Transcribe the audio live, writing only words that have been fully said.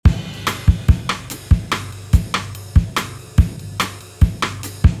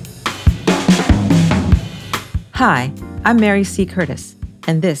Hi, I'm Mary C. Curtis,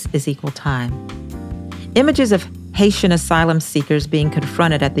 and this is Equal Time. Images of Haitian asylum seekers being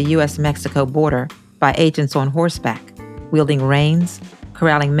confronted at the U.S.-Mexico border by agents on horseback, wielding reins,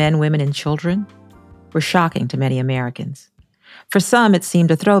 corralling men, women, and children, were shocking to many Americans. For some, it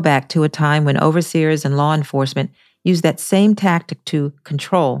seemed a throwback to a time when overseers and law enforcement used that same tactic to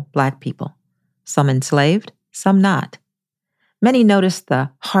control Black people, some enslaved, some not. Many noticed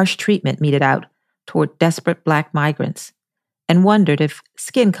the harsh treatment meted out toward desperate Black migrants and wondered if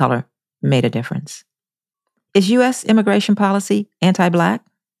skin color made a difference. Is U.S. immigration policy anti-Black?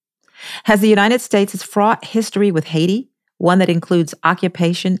 Has the United States' fraught history with Haiti, one that includes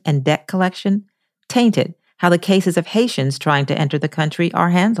occupation and debt collection, tainted how the cases of Haitians trying to enter the country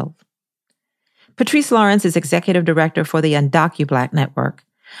are handled? Patrice Lawrence is executive director for the UndocuBlack Network,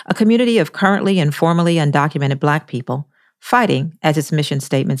 a community of currently and formerly undocumented Black people fighting, as its mission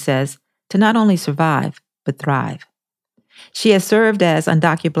statement says, to not only survive, but thrive. She has served as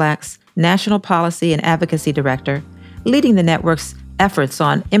UndocuBlack's National Policy and Advocacy Director, leading the network's efforts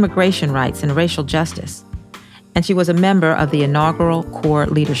on immigration rights and racial justice. And she was a member of the inaugural core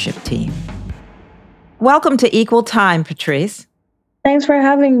leadership team. Welcome to Equal Time, Patrice. Thanks for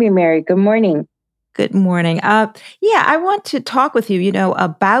having me, Mary. Good morning. Good morning. I want to talk with you,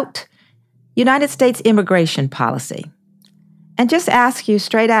 about United States immigration policy. And just ask you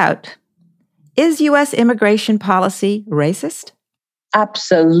straight out, is U.S. immigration policy racist?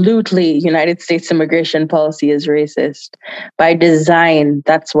 Absolutely. United States immigration policy is racist. By design,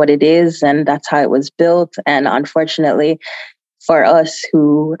 that's what it is, and that's how it was built. And unfortunately, for us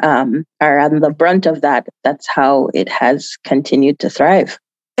who are on the brunt of that, that's how it has continued to thrive.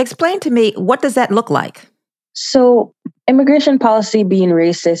 Explain to me, what does that look like? So, immigration policy being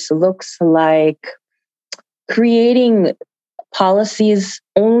racist looks like creating policies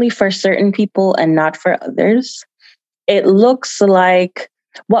only for certain people and not for others. It looks like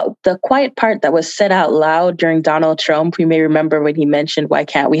what the quiet part that was said out loud during Donald Trump. You may remember when he mentioned, why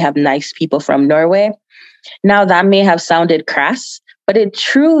can't we have nice people from Norway? Now that may have sounded crass, but it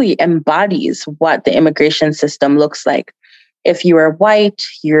truly embodies what the immigration system looks like. If you are white,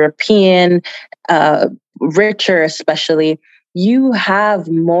 European, richer especially, you have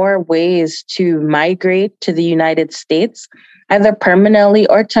more ways to migrate to the United States, either permanently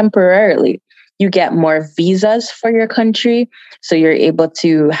or temporarily. You get more visas for your country, so you're able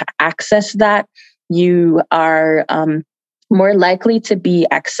to access that. You are more likely to be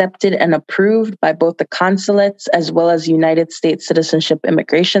accepted and approved by both the consulates as well as United States Citizenship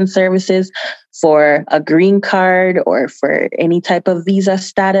Immigration Services for a green card or for any type of visa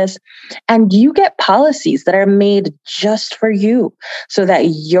status. And you get policies that are made just for you so that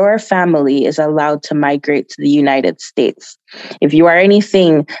your family is allowed to migrate to the United States. If you are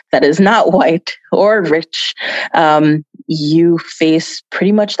anything that is not white or rich, you face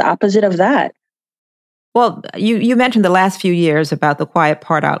pretty much the opposite of that. Well, you mentioned the last few years about the quiet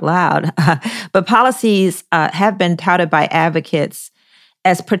part out loud, but policies have been touted by advocates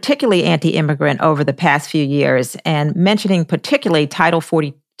as particularly anti-immigrant over the past few years, and mentioning particularly Title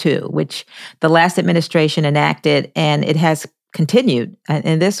 42, which the last administration enacted, and it has continued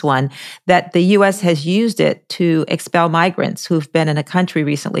in this one, that the U.S. has used it to expel migrants who've been in a country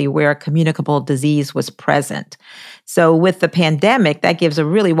recently where communicable disease was present. So with the pandemic, that gives a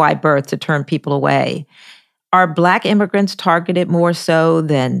really wide berth to turn people away. Are Black immigrants targeted more so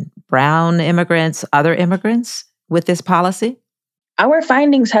than brown immigrants, other immigrants with this policy? Our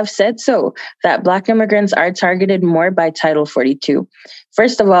findings have said so, that Black immigrants are targeted more by Title 42.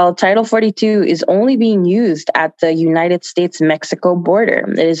 First of all, Title 42 is only being used at the United States-Mexico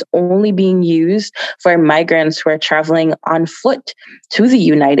border. It is only being used for migrants who are traveling on foot to the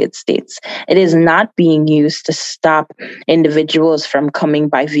United States. It is not being used to stop individuals from coming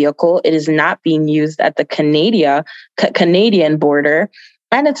by vehicle. It is not being used at the Canadian border.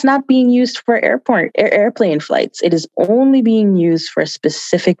 And it's not being used for airplane flights. It is only being used for a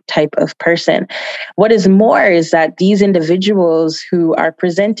specific type of person. What is more is that these individuals who are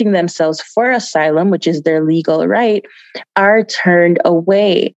presenting themselves for asylum, which is their legal right, are turned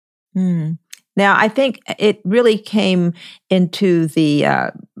away. Now, I think it really came into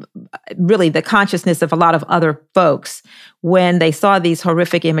the consciousness of a lot of other folks when they saw these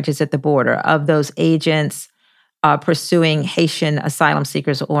horrific images at the border of those agents pursuing Haitian asylum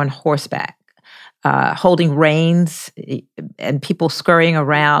seekers on horseback, holding reins and people scurrying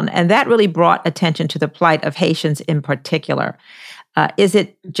around. And that really brought attention to the plight of Haitians in particular. Is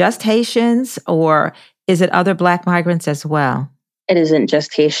it just Haitians, or is it other Black migrants as well? It isn't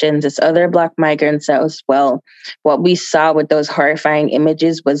just Haitians, it's other Black migrants as well. What we saw with those horrifying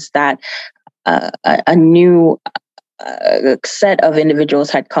images was that a new set of individuals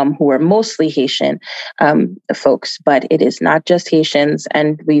had come who were mostly Haitian folks, but it is not just Haitians.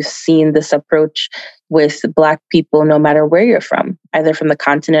 And we've seen this approach with Black people, no matter where you're from, either from the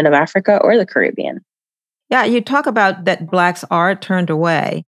continent of Africa or the Caribbean. Yeah, you talk about that Blacks are turned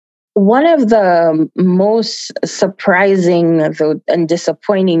away. One of the most surprising and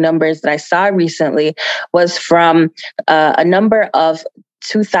disappointing numbers that I saw recently was from a number of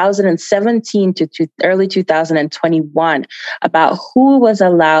 2017 to early 2021 about who was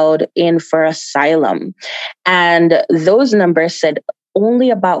allowed in for asylum. And those numbers said only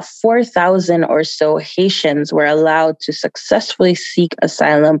about 4,000 or so Haitians were allowed to successfully seek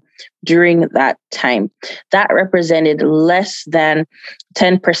asylum during that time. That represented less than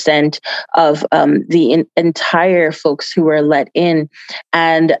 10% of the entire folks who were let in,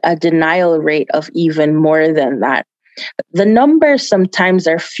 and a denial rate of even more than that. The numbers sometimes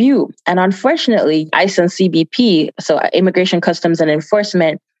are few. And unfortunately, ICE and CBP, so Immigration, Customs and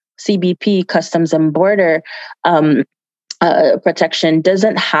Enforcement, CBP, Customs and Border Protection,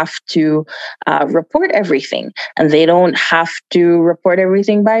 doesn't have to report everything. And they don't have to report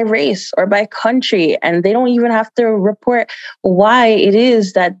everything by race or by country. And they don't even have to report why it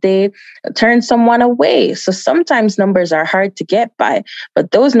is that they turn someone away. So sometimes numbers are hard to get by.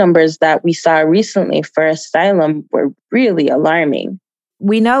 But those numbers that we saw recently for asylum were really alarming.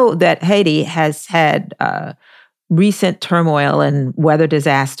 We know that Haiti has had recent turmoil and weather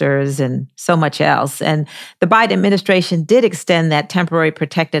disasters and so much else. And the Biden administration did extend that temporary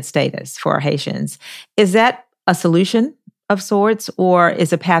protected status for Haitians. Is that a solution of sorts, or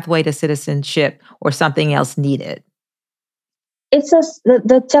is a pathway to citizenship or something else needed?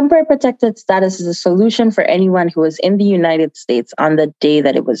 The temporary protected status is a solution for anyone who was in the United States on the day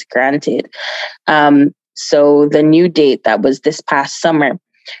that it was granted. So the new date that was this past summer.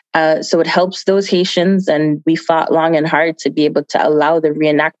 So it helps those Haitians, and we fought long and hard to be able to allow the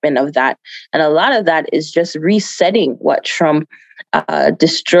reenactment of that. And a lot of that is just resetting what Trump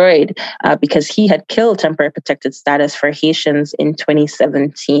destroyed because he had killed temporary protected status for Haitians in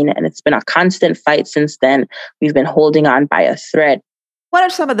 2017. And it's been a constant fight since then. We've been holding on by a thread. What are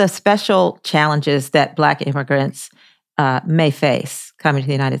some of the special challenges that Black immigrants may face coming to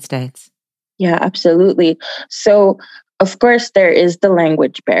the United States? Yeah, absolutely. So, of course, there is the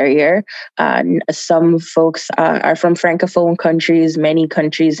language barrier. Some folks are from Francophone countries. Many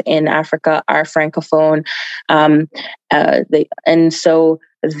countries in Africa are Francophone. And so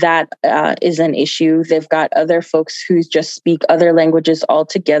that is an issue. They've got other folks who just speak other languages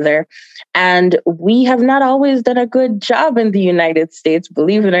altogether. And we have not always done a good job in the United States,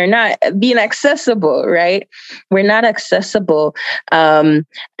 believe it or not, being accessible, right? We're not accessible.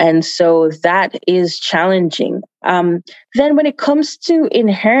 And so that is challenging. Then when it comes to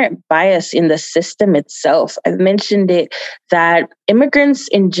inherent bias in the system itself, I've mentioned it, that immigrants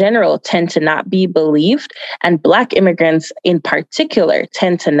in general tend to not be believed, and Black immigrants in particular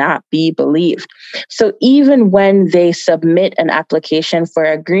tend to not be believed. So even when they submit an application for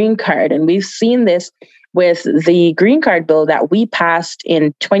a green card, and we've seen this with the green card bill that we passed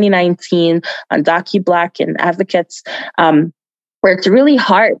in 2019 on DocuBlack and advocates, where it's really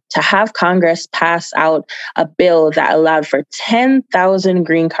hard to have Congress pass out a bill that allowed for 10,000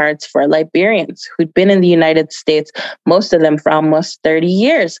 green cards for Liberians who'd been in the United States, most of them for almost 30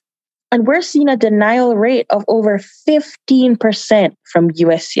 years. And we're seeing a denial rate of over 15% from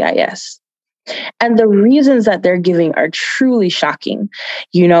USCIS. And the reasons that they're giving are truly shocking,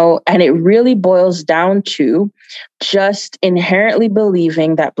 and it really boils down to just inherently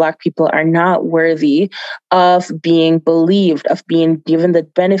believing that Black people are not worthy of being believed, of being given the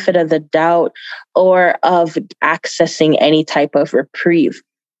benefit of the doubt, or of accessing any type of reprieve.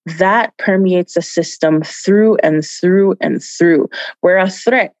 That permeates the system through and through and through. We're a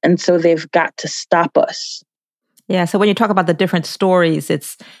threat, and so they've got to stop us. Yeah, so when you talk about the different stories,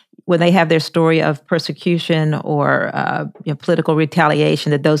 it's when they have their story of persecution or political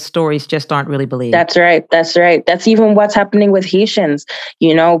retaliation, that those stories just aren't really believed. That's right. That's even what's happening with Haitians.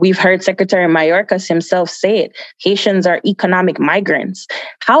 We've heard Secretary Mayorkas himself say it. Haitians are economic migrants.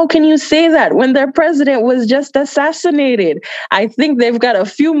 How can you say that when their president was just assassinated? I think they've got a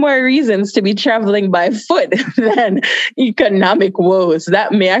few more reasons to be traveling by foot than economic woes.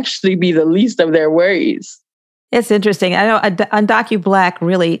 That may actually be the least of their worries. It's interesting. I know on DocuBlack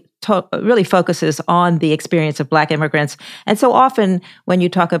really focuses on the experience of Black immigrants. And so often when you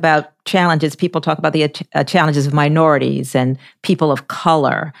talk about challenges, people talk about the challenges of minorities and people of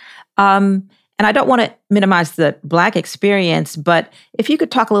color. And I don't want to minimize the Black experience, but if you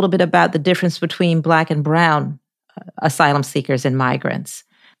could talk a little bit about the difference between Black and brown asylum seekers and migrants.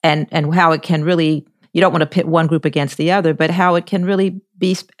 and how it can really, you don't want to pit one group against the other, but how it can really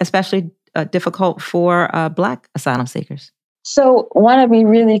be especially difficult for Black asylum seekers. So, want to be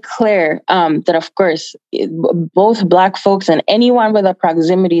really clear that, of course, both Black folks and anyone with a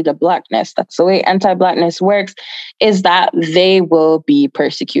proximity to Blackness, that's the way anti-Blackness works, is that they will be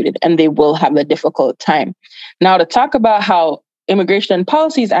persecuted and they will have a difficult time. Now, to talk about how immigration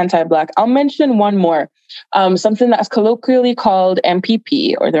policy is anti-Black, I'll mention one more, something that's colloquially called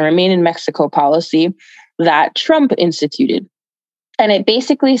MPP, or the Remain in Mexico policy, that Trump instituted. And it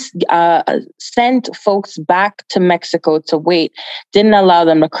basically sent folks back to Mexico to wait, didn't allow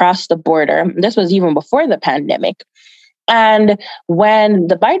them to cross the border. This was even before the pandemic. And when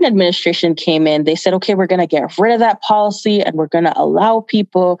the Biden administration came in, they said, okay, we're going to get rid of that policy and we're going to allow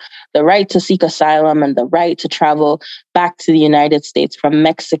people the right to seek asylum and the right to travel back to the United States from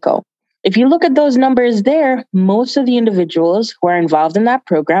Mexico. If you look at those numbers there, most of the individuals who are involved in that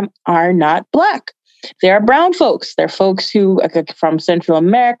program are not Black. They are brown folks. They're folks who are from Central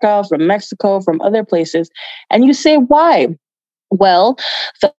America, from Mexico, from other places. And you say, why? Well,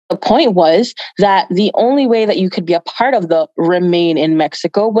 the point was that the only way that you could be a part of the Remain in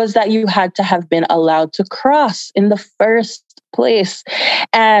Mexico was that you had to have been allowed to cross in the first place.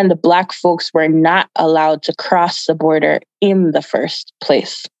 And Black folks were not allowed to cross the border in the first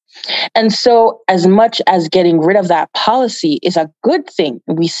place. And so, as much as getting rid of that policy is a good thing,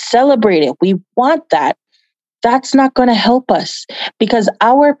 we celebrate it, we want that, that's not going to help us because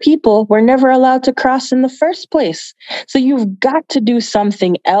our people were never allowed to cross in the first place. So you've got to do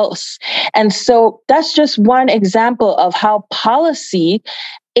something else. And so that's just one example of how policy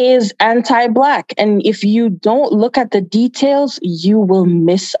is anti-Black. And if you don't look at the details, you will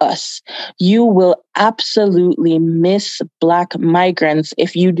miss us. You will absolutely miss Black migrants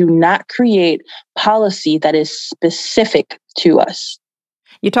if you do not create policy that is specific to us.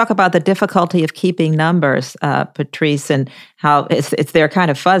 You talk about the difficulty of keeping numbers, Patrice, and how they're kind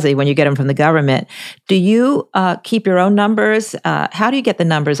of fuzzy when you get them from the government. Do you keep your own numbers? How do you get the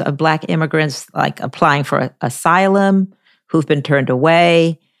numbers of Black immigrants like applying for asylum, who've been turned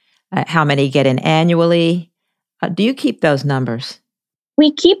away, how many get in annually? Do you keep those numbers?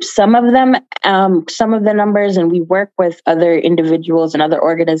 We keep some of them, some of the numbers, and we work with other individuals and other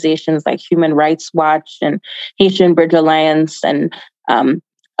organizations like Human Rights Watch and Haitian Bridge Alliance and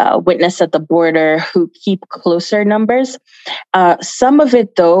Witness at the Border who keep closer numbers. Some of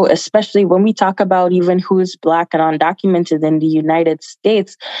it, though, especially when we talk about even who's Black and undocumented in the United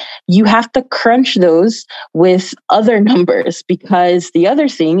States, you have to crunch those with other numbers because the other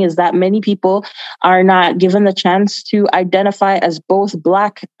thing is that many people are not given the chance to identify as both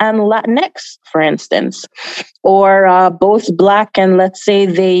Black and Latinx, for instance, or both Black and let's say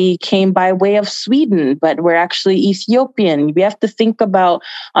they came by way of Sweden, but were actually Ethiopian. We have to think about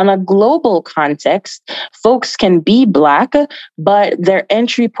on a global context, folks can be Black, but their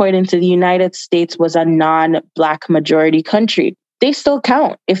entry point into the United States was a non-Black majority country. They still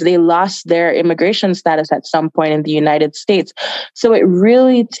count if they lost their immigration status at some point in the United States. So it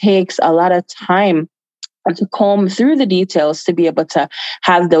really takes a lot of time to comb through the details to be able to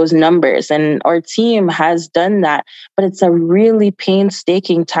have those numbers. And our team has done that, but it's a really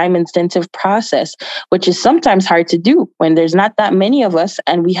painstaking, time-intensive process, which is sometimes hard to do when there's not that many of us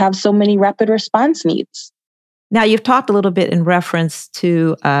and we have so many rapid response needs. Now, you've talked a little bit in reference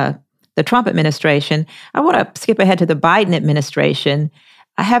to the Trump administration. I want to skip ahead to the Biden administration.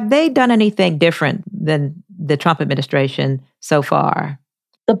 Have they done anything different than the Trump administration so far?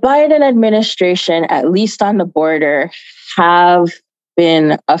 The Biden administration, at least on the border, have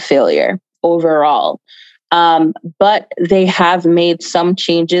been a failure overall. But they have made some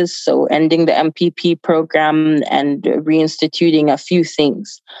changes, so ending the MPP program and reinstituting a few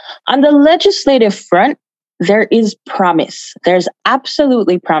things. On the legislative front, there is promise. There's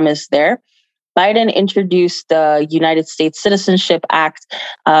absolutely promise there. Biden introduced the United States Citizenship Act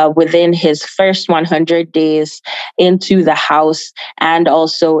within his first 100 days into the House and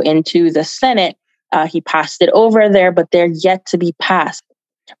also into the Senate. He passed it over there, but they're yet to be passed.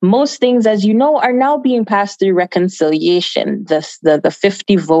 Most things, as you know, are now being passed through reconciliation, the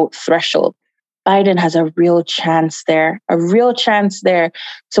 50 vote threshold. Biden has a real chance there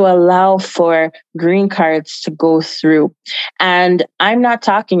to allow for green cards to go through. And I'm not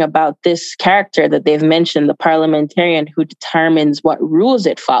talking about this character that they've mentioned, the parliamentarian who determines what rules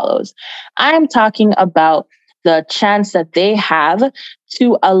it follows. I'm talking about the chance that they have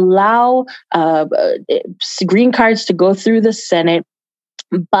to allow green cards to go through the Senate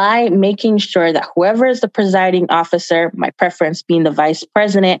by making sure that whoever is the presiding officer, my preference being the vice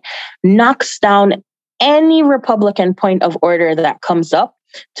president, knocks down any Republican point of order that comes up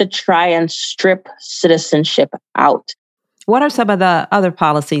to try and strip citizenship out. What are some of the other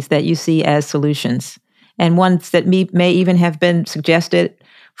policies that you see as solutions, and ones that may even have been suggested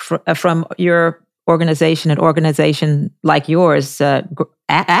from your organization, an organization like yours,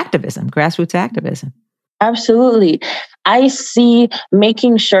 activism, grassroots activism? Absolutely. I see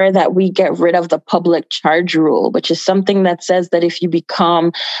making sure that we get rid of the public charge rule, which is something that says that if you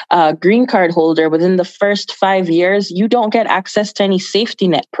become a green card holder within the first 5 years, you don't get access to any safety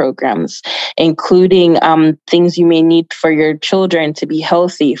net programs, including things you may need for your children to be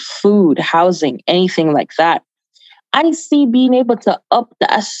healthy, food, housing, anything like that. I see being able to up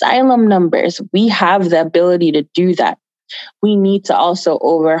the asylum numbers. We have the ability to do that. We need to also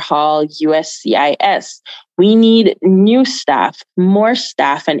overhaul USCIS. We need new staff, more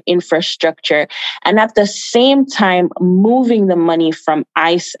staff and infrastructure, and at the same time, moving the money from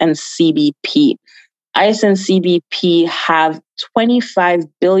ICE and CBP. ICE and CBP have $25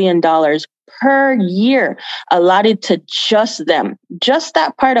 billion per year allotted to just them, just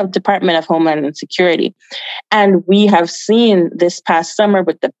that part of Department of Homeland Security. And we have seen this past summer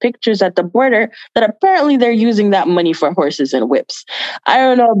with the pictures at the border that apparently they're using that money for horses and whips. I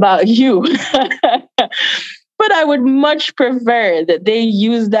don't know about you, but I would much prefer that they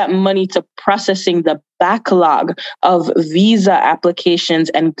use that money to processing the backlog of visa applications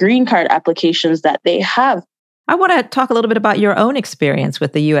and green card applications that they have. I want to talk a little bit about your own experience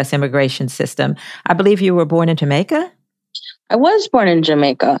with the U.S. immigration system. I believe you were born in Jamaica? I was born in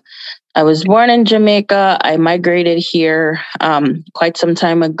Jamaica. I migrated here quite some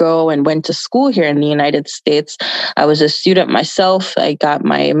time ago and went to school here in the United States. I was a student myself. I got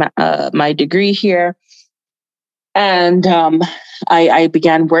my degree here. And I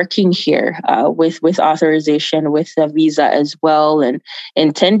began working here with authorization, with a visa as well, and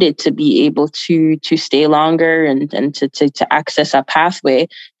intended to be able to stay longer and to access a pathway,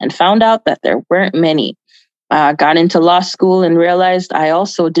 and found out that there weren't many. Got into law school and realized I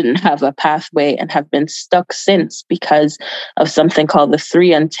also didn't have a pathway, and have been stuck since because of something called the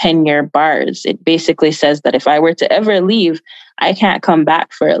 3 and 10 year bars. It basically says that if I were to ever leave, I can't come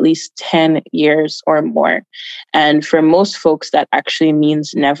back for at least 10 years or more. And for most folks, that actually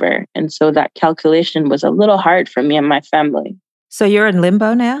means never. And so that calculation was a little hard for me and my family. So you're in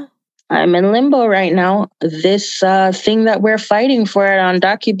limbo now? I'm in limbo right now. This thing that we're fighting for on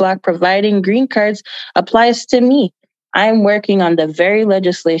DocuBlock, providing green cards, applies to me. I'm working on the very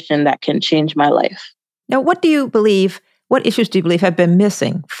legislation that can change my life. Now, what issues do you believe have been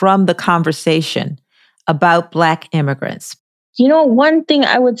missing from the conversation about Black immigrants? One thing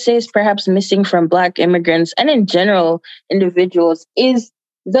I would say is perhaps missing from Black immigrants and in general individuals is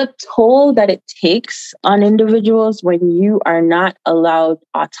the toll that it takes on individuals when you are not allowed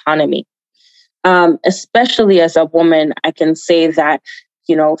autonomy. Especially as a woman, I can say that,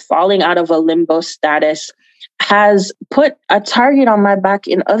 falling out of a limbo status has put a target on my back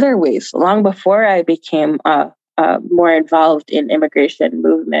in other ways, long before I became more involved in immigration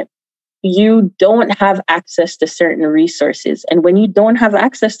movement. You don't have access to certain resources. And when you don't have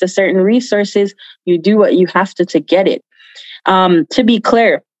access to certain resources, you do what you have to get it. To be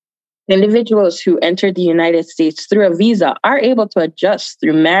clear, individuals who enter the United States through a visa are able to adjust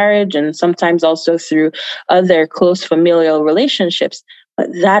through marriage and sometimes also through other close familial relationships.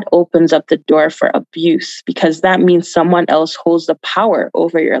 But that opens up the door for abuse, because that means someone else holds the power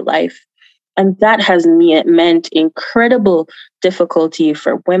over your life. And that has meant incredible difficulty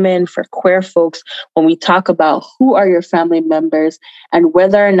for women, for queer folks, when we talk about who are your family members and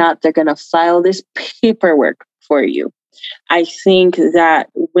whether or not they're going to file this paperwork for you. I think that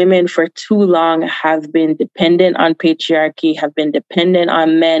women for too long have been dependent on patriarchy, have been dependent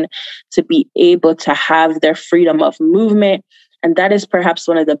on men to be able to have their freedom of movement. And that is perhaps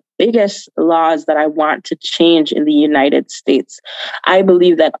one of the biggest laws that I want to change in the United States. I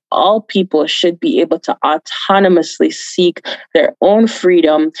believe that all people should be able to autonomously seek their own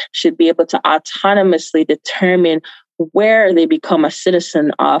freedom, should be able to autonomously determine where they become a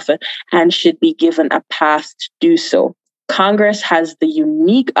citizen of, and should be given a path to do so. Congress has the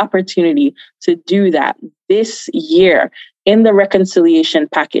unique opportunity to do that this year in the reconciliation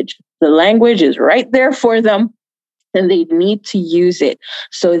package. The language is right there for them, and they need to use it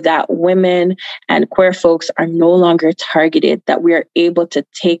so that women and queer folks are no longer targeted, that we are able to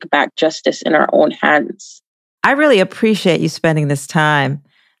take back justice in our own hands. I really appreciate you spending this time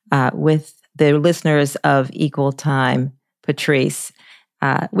with the listeners of Equal Time, Patrice.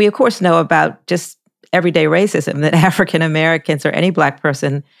 We, of course, know about just everyday racism that African Americans or any Black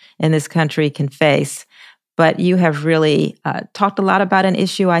person in this country can face. But you have really talked a lot about an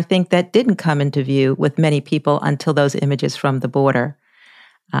issue, I think, that didn't come into view with many people until those images from the border.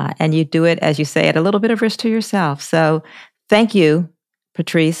 And you do it, as you say, at a little bit of risk to yourself. So thank you,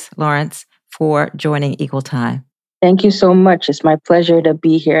 Patrice Lawrence, for joining Equal Time. Thank you so much. It's my pleasure to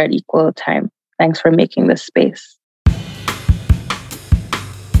be here at Equal Time. Thanks for making this space.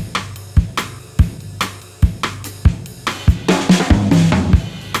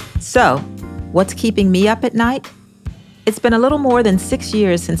 So, what's keeping me up at night? It's been a little more than 6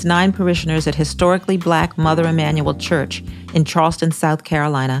 years since 9 parishioners at historically Black Mother Emanuel Church in Charleston, South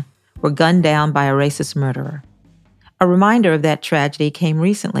Carolina, were gunned down by a racist murderer. A reminder of that tragedy came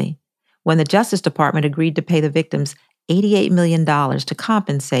recently when the Justice Department agreed to pay the victims $88 million to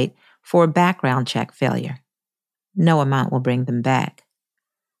compensate for a background check failure. No amount will bring them back.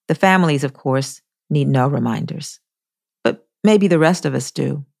 The families, of course, need no reminders. But maybe the rest of us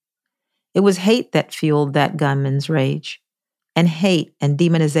do. It was hate that fueled that gunman's rage, and hate and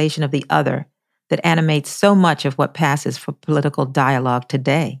demonization of the other that animates so much of what passes for political dialogue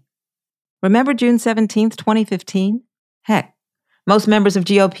today. Remember June 17th, 2015? Heck, most members of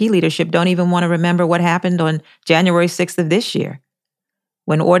GOP leadership don't even want to remember what happened on January 6th of this year,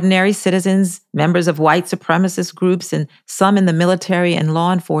 when ordinary citizens, members of white supremacist groups, and some in the military and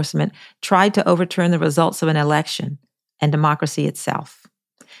law enforcement tried to overturn the results of an election and democracy itself.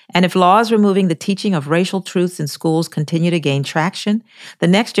 And if laws removing the teaching of racial truths in schools continue to gain traction, the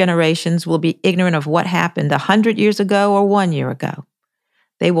next generations will be ignorant of what happened 100 years ago or 1 year ago.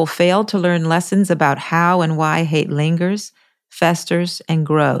 They will fail to learn lessons about how and why hate lingers, festers, and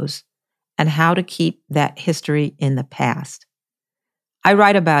grows, and how to keep that history in the past. I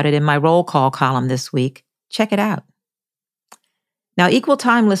write about it in my roll call column this week. Check it out. Now, Equal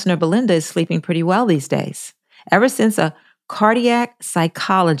Time listener Belinda is sleeping pretty well these days, ever since a cardiac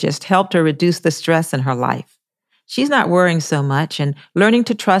psychologist helped her reduce the stress in her life. She's not worrying so much and learning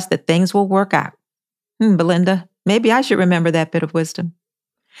to trust that things will work out. Belinda, maybe I should remember that bit of wisdom.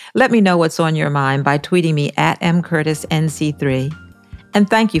 Let me know what's on your mind by tweeting me at mcurtisnc3. And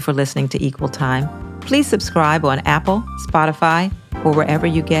thank you for listening to Equal Time. Please subscribe on Apple, Spotify, or wherever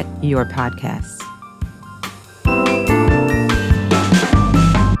you get your podcasts.